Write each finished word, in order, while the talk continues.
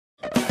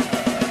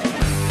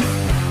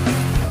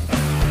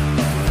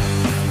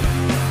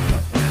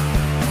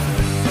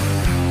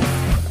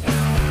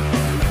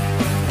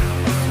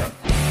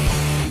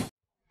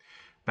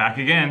Back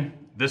again.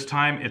 This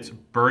time it's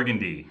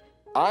Burgundy.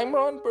 I'm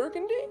Ron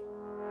Burgundy.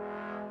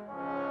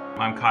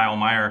 I'm Kyle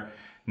Meyer.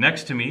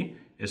 Next to me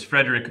is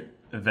Frederic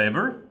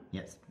Weber.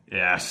 Yes.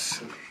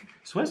 Yes.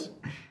 Swiss?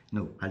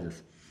 No,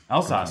 Alsace.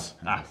 Alsace.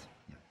 Yeah.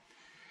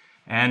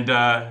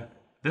 And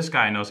this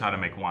guy knows how to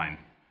make wine.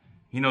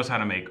 He knows how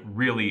to make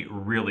really,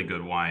 really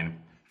good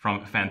wine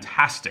from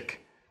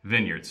fantastic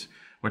vineyards,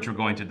 which we're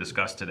going to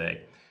discuss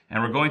today.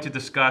 And we're going to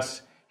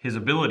discuss his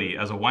ability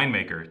as a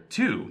winemaker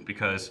too,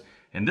 because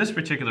in this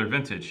particular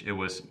vintage, it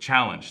was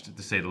challenged,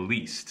 to say the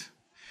least.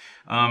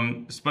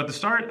 But to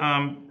start,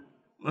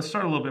 let's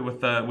start a little bit with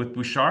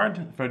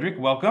Bouchard. Frederic,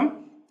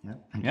 welcome. Yeah,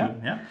 thank you.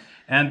 Yeah.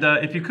 And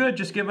if you could,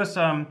 just give us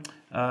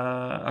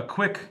a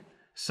quick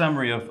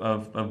summary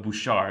of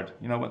Bouchard.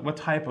 You know, what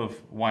type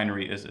of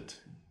winery is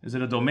it? Is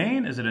it a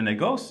domain? Is it a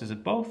négoce? Is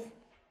it both?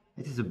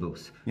 It is a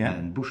both. Yeah.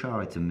 And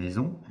Bouchard, it's a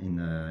maison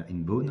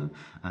in Beaune,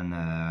 and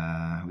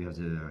we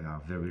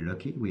are very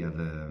lucky. We have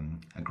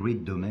a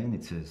great domain.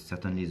 It's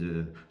certainly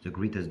the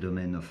greatest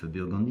domain of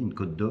Burgundy in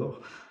Côte d'Or,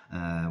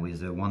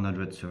 with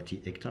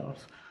 130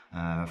 hectares.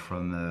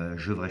 From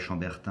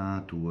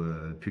Gevrey-Chambertin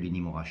to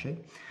Puligny-Montrachet,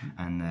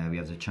 and we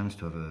have the chance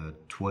to have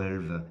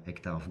 12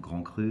 hectares of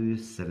Grand Cru,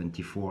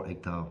 74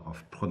 hectares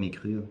of Premier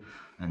Cru,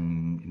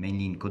 and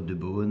mainly in Côte de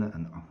Beaune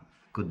and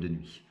Côte de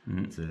Nuit.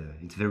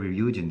 It's very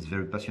huge, and it's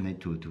very passionate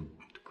to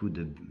could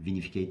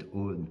vinificate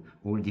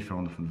all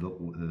different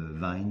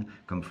wine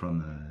come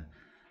from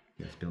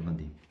yes,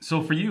 Burgundy.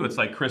 So for you, it's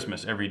like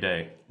Christmas every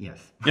day.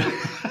 Yes.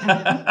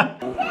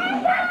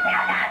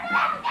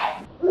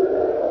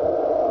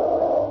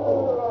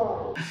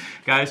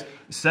 Guys,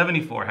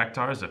 74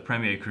 hectares of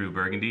Premier Cru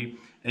Burgundy.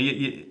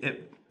 The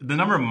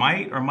number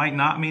might or might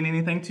not mean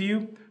anything to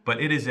you, but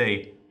it is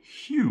a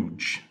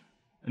huge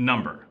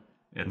number.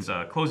 It's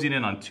closing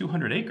in on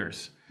 200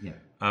 acres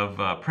of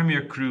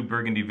Premier Cru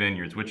Burgundy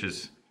vineyards, which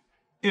is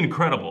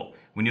incredible.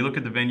 When you look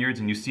at the vineyards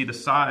and you see the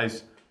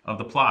size of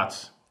the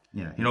plots,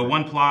 you know,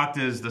 one plot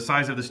is the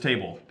size of this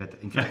table. But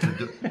in fact,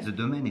 the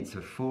domain, it's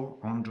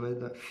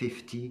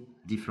 450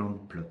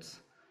 different plots.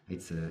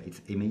 It's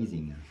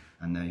amazing.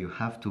 And you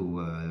have to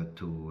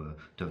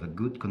have a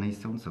good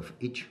connaissance of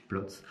each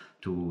plot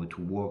to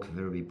work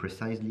very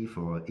precisely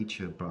for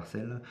each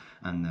parcel,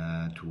 and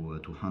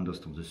to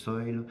understand the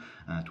soil,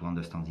 to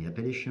understand the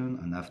appellation,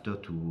 and after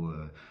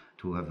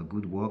to have a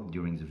good work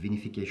during the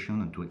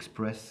vinification and to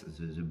express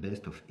the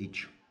best of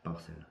each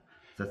parcel.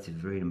 That's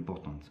very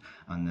important.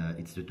 And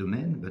it's the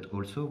domain, but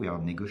also we are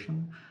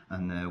negociant,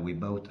 and we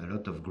bought a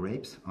lot of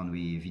grapes and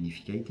we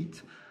vinificate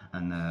it,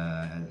 and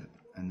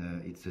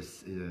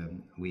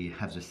we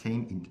have the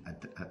same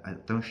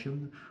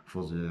attention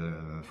for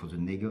the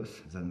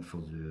négoce than for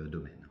the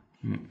domain.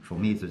 For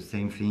me, it's the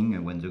same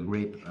thing. When the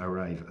grape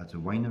arrive at the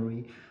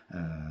winery,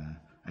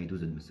 I do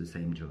the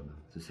same job,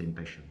 the same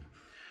passion.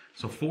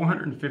 So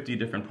 450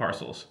 different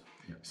parcels.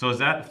 Yeah. So is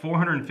that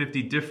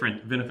 450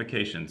 different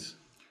vinifications?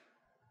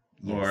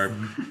 Yes. Or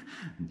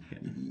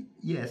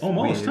yes,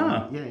 almost,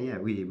 huh? Yeah.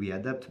 We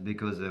adapt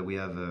because we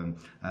have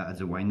at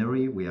the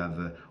winery we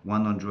have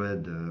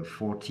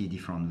 140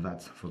 different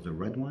vats for the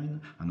red wine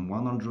and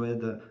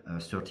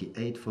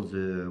 138 for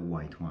the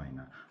white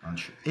wine. And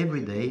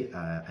every day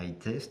I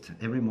test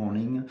every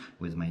morning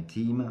with my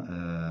team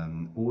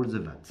all the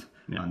vats.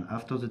 Yeah. And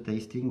after the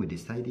tasting, we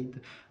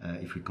decided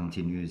if we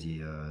continue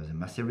the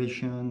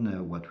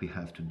maceration, what we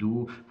have to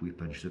do. We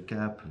punch the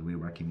cap, we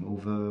racking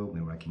over, we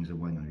racking the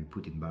wine, and we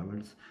put in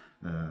barrels.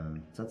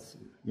 That's,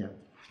 yeah.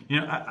 You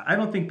know, I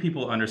don't think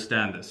people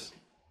understand this,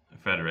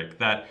 Frederic,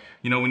 that,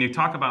 you know, when you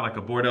talk about like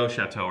a Bordeaux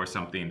chateau or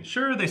something,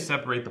 sure, they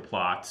separate the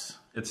plots,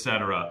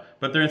 etc.,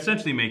 but they're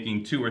essentially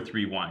making 2 or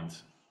 3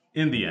 wines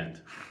in the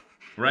end.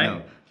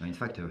 Right? No, in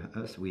fact,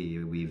 us, we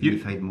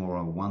vinified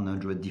more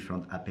 100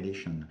 different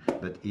appellations.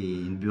 But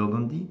in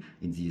Burgundy,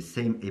 in the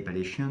same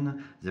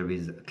appellation, there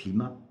is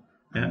climat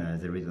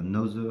and there is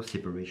another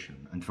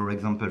separation. And for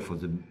example, for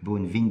the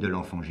Beaune Vigne de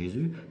l'Enfant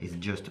Jésus, it's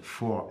just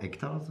 4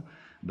 hectares.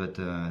 But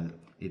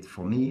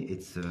for me,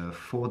 it's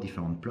 4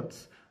 different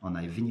plots. And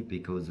I vinify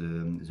because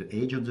the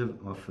age of the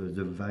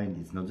vine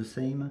is not the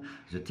same,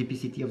 the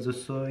typicity of the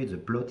soil, the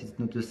plot is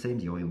not the same,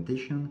 the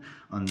orientation.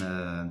 And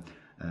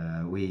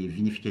we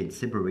vinificate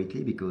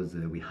separately because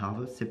we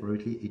harvest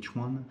separately each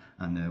one,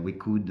 and we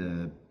could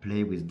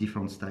play with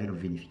different style of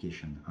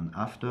vinification. And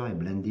after I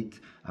blend it,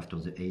 after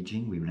the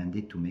aging, we blend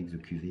it to make the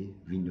cuvée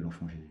Vigne de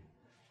l'Enfant Jésus.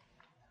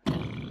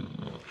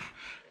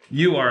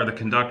 You are the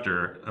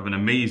conductor of an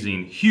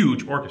amazing,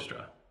 huge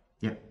orchestra.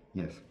 Yeah,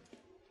 yes.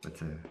 But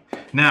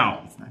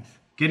now, it's nice.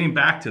 Getting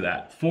back to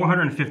that,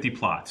 450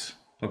 plots,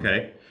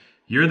 okay?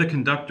 You're the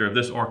conductor of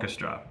this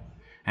orchestra,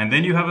 and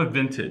then you have a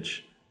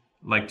vintage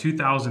like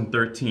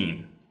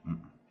 2013.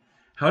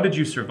 How did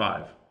you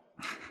survive?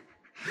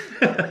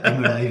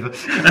 I'm alive.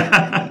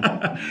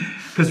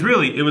 Because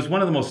really, it was one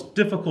of the most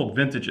difficult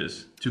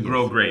vintages to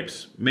grow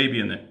grapes,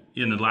 maybe in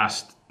the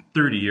last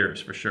 30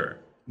 years for sure.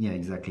 Yeah,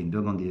 exactly. In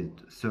Burgundy,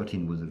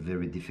 13 was a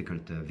very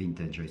difficult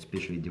vintage,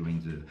 especially during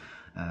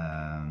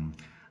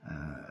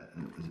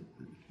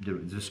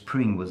the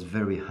spring was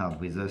very hard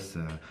with us.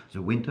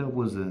 The winter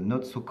was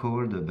not so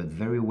cold, but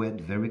very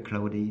wet, very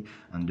cloudy.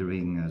 And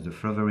during the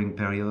flowering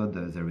period,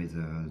 there is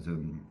the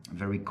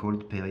very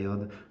cold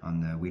period,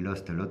 and we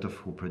lost a lot of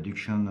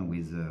production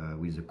with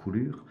the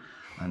coulure.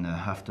 And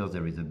after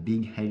there is a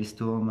big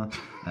hailstorm,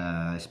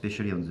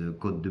 especially on the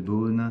Côte de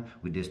Beaune.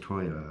 We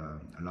destroy a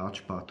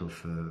large part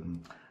of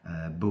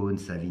Beaune,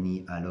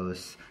 Savigny,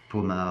 Alos,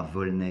 Pommard,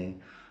 Volnay.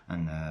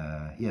 And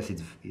yes,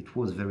 it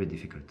was very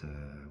difficult.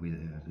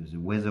 The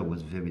weather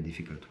was very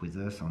difficult with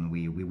us, and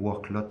we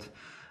work a lot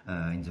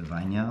in the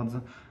vineyards.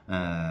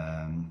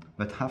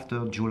 But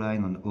after July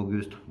and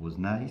August was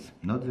nice,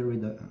 not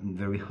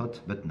very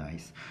hot, but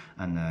nice.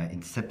 And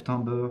in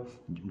September,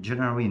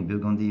 generally in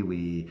Burgundy,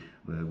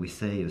 we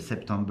say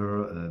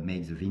September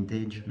makes the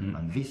vintage,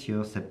 and this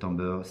year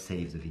September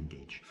saves the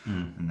vintage.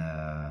 And,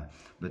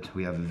 but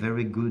we have a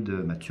very good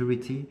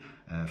maturity.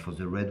 For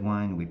the red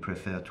wine, we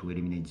prefer to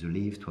eliminate the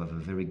leaves to have a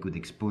very good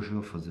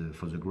exposure for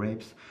the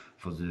grapes.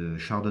 For the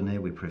Chardonnay,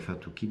 we prefer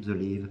to keep the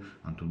leaf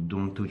and to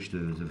don't touch the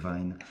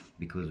vine,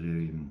 because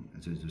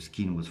the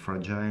skin was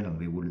fragile, and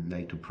we would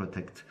like to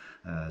protect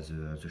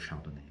the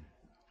Chardonnay.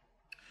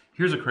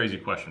 Here's a crazy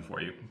question for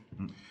you.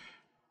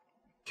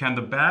 Can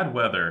the bad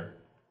weather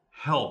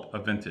help a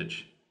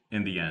vintage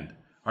in the end?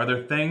 Are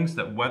there things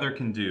that weather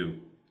can do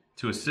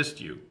to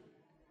assist you?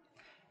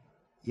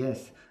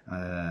 Yes.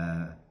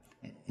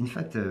 In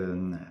fact,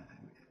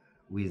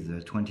 with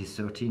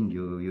 2013,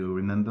 you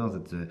remember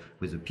that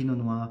with the Pinot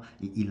Noir,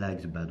 he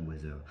likes the bad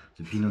weather.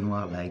 The Pinot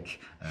Noir like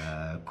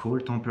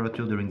cold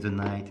temperature during the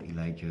night, he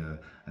like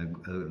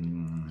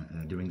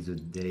during the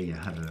day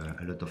have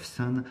a lot of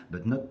sun,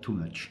 but not too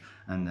much.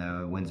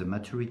 And when the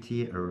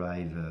maturity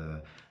arrive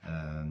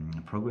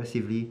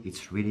progressively,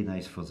 it's really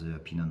nice for the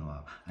Pinot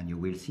Noir. And you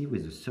will see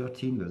with the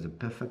 13, there's a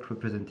perfect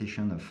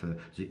representation of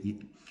the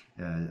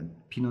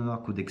Pinot Noir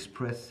could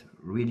express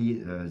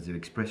really the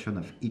expression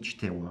of each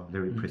terroir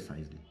very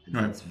precisely.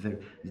 Right.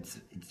 It's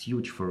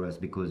huge for us,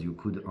 because you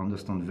could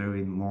understand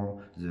very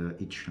more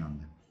each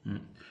land.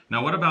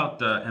 Now, what about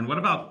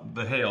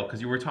the hail?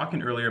 Because you were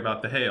talking earlier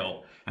about the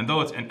hail, and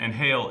though and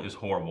hail is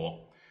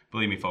horrible.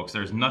 Believe me, folks,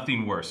 there's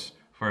nothing worse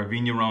for a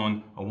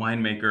vigneron, a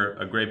winemaker,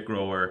 a grape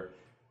grower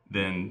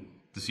than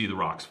to see the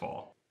rocks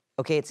fall.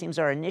 Okay, it seems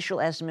our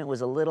initial estimate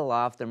was a little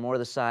off. They're more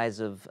the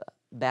size of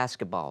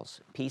basketballs.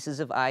 Pieces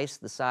of ice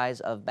the size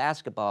of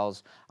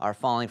basketballs are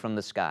falling from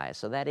the sky,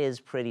 so that is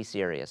pretty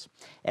serious.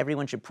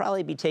 Everyone should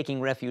probably be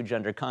taking refuge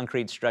under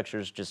concrete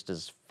structures just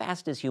as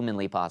fast as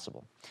humanly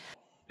possible.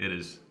 It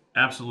is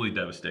absolutely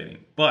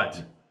devastating.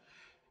 But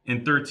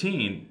in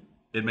 13,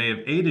 it may have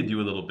aided you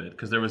a little bit,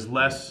 because there was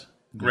less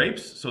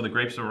grapes, so the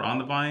grapes that were on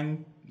the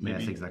vine.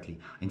 Maybe. Yes, exactly.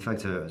 In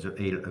fact, the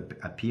ale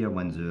appeared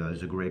when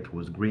the grape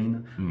was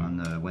green,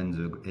 and when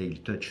the ale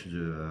touched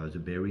the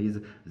berries,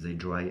 they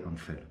dry and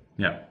fell.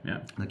 Yeah,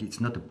 yeah. Like, it's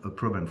not a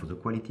problem for the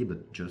quality,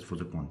 but just for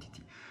the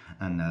quantity.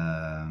 And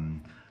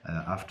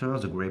after,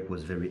 the grape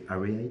was very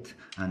aerate,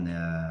 and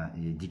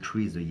it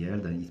decreased the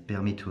yield, and it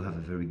permit to have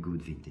a very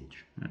good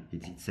vintage. Yeah.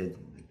 It said,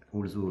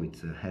 also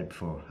it's a help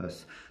for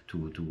us to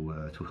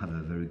have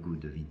a very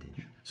good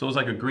vintage. So it's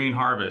like a green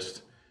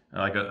harvest,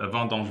 like a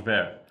vendange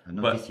vert.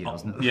 Not this year.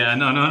 No. Yeah,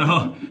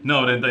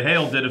 no. The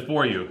hail did it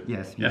for you.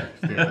 Yes, yeah,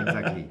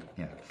 exactly.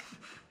 Yeah.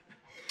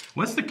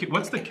 What's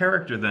the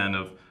character then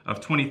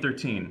of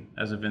 2013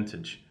 as a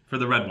vintage for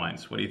the red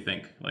wines? What do you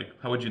think? Like,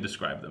 how would you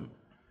describe them?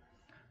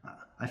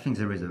 I think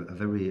there is a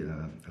very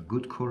a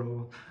good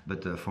color,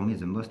 but for me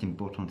the most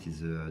important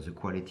is the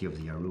quality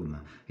of the aroma.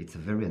 It's a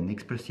very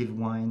inexpressive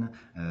wine.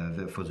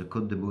 For the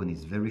Côte de Beaune,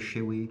 it's very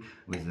showy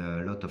with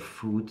a lot of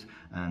fruit,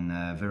 and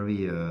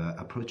very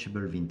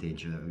approachable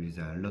vintage with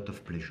a lot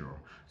of pleasure.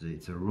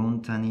 It's a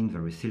round tannin,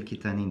 very silky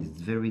tannin.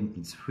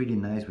 It's really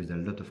nice with a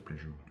lot of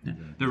pleasure. Yeah.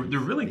 They're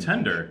really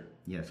tender.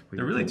 Yes,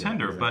 they're really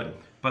tender, exactly.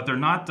 but they're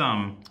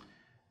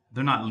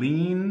not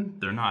lean.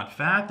 They're not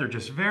fat. They're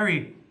just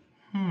very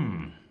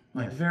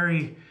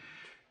very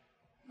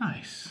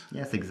nice.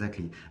 Yes,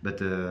 exactly. But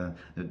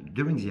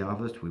during the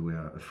harvest, we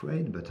were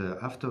afraid. But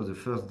after the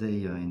first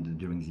day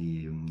during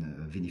the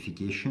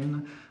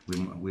vinification,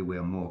 we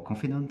were more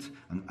confident.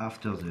 And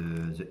after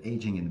the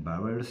aging in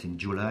barrels in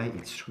July,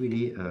 it's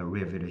really a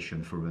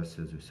revelation for us,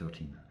 the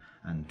 13.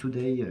 And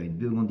today in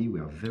Burgundy, we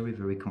are very,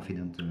 very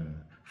confident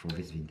for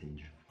this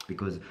vintage.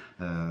 Because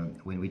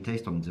when we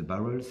taste on the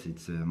barrels,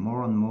 it's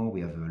more and more, we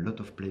have a lot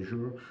of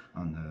pleasure,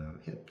 and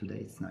today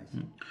it's nice.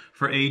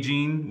 For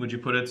aging, would you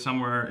put it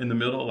somewhere in the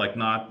middle, like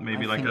not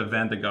maybe like a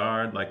Van de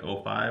Garde, like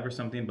 05 or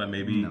something, but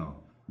maybe...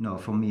 No,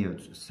 for me,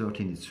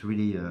 13, it's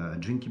really a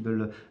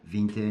drinkable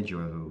vintage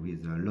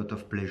with a lot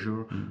of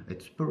pleasure.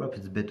 Perhaps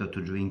it's better to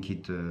drink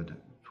it to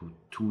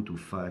 2 to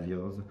 5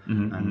 years,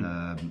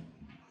 and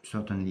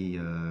certainly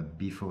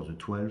before the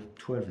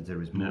 12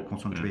 there is more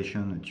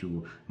concentration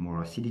and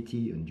more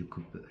acidity, and you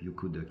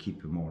could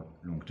keep a more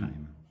long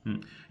time.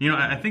 You know,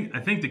 I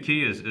think the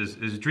key is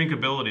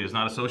drinkability is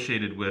not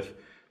associated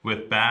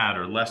with bad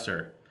or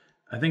lesser.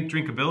 I think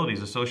drinkability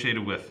is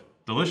associated with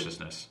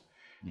deliciousness.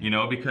 You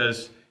know,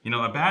 because You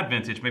know, a bad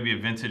vintage, maybe a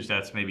vintage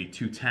that's maybe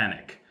too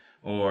tannic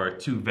or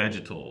too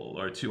vegetal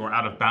or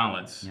out of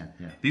balance. Yeah,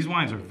 yeah. These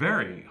wines are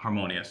very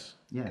harmonious.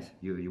 Yes,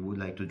 you would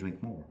like to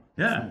drink more.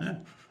 Yeah, yeah.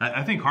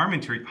 I think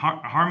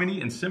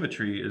harmony and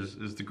symmetry is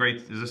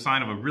a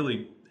sign of a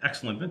really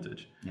excellent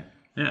vintage. Yeah.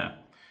 Yeah.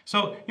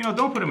 So, you know,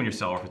 don't put them in your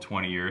cellar for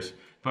 20 years,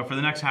 but for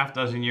the next half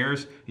dozen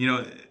years, you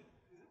know,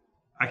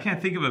 I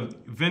can't think of a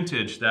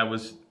vintage that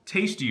was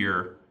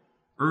tastier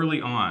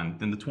early on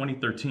than the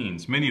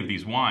 2013s, many of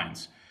these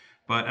wines.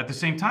 But at the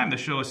same time, they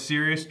show a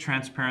serious,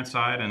 transparent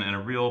side and a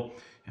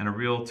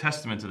real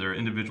testament to their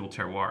individual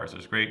terroirs.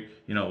 There's great,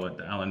 you know, what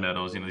Alan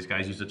Meadows, you know, these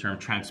guys use the term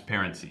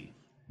transparency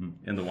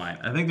in the wine.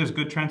 I think there's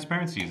good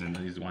transparencies in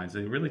these wines.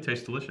 They really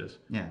taste delicious.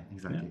 Yeah,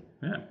 exactly.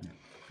 Yeah.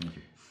 Thank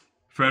you.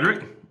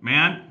 Frederic,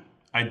 man,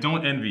 I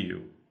don't envy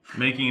you.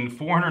 Making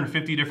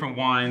 450 different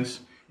wines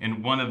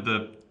in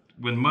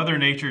when Mother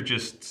Nature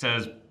just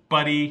says,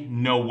 buddy,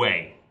 no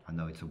way. I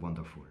know, it's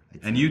wonderful.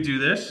 And you do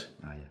this?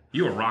 Oh, yeah.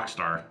 You're a rock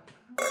star.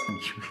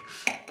 Thank you.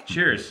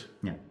 Cheers.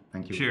 Yeah,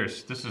 thank you.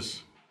 Cheers. This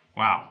is,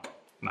 wow,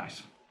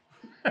 nice.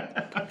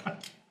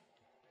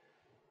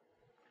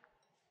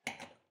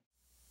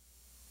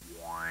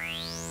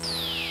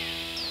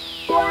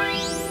 Bye.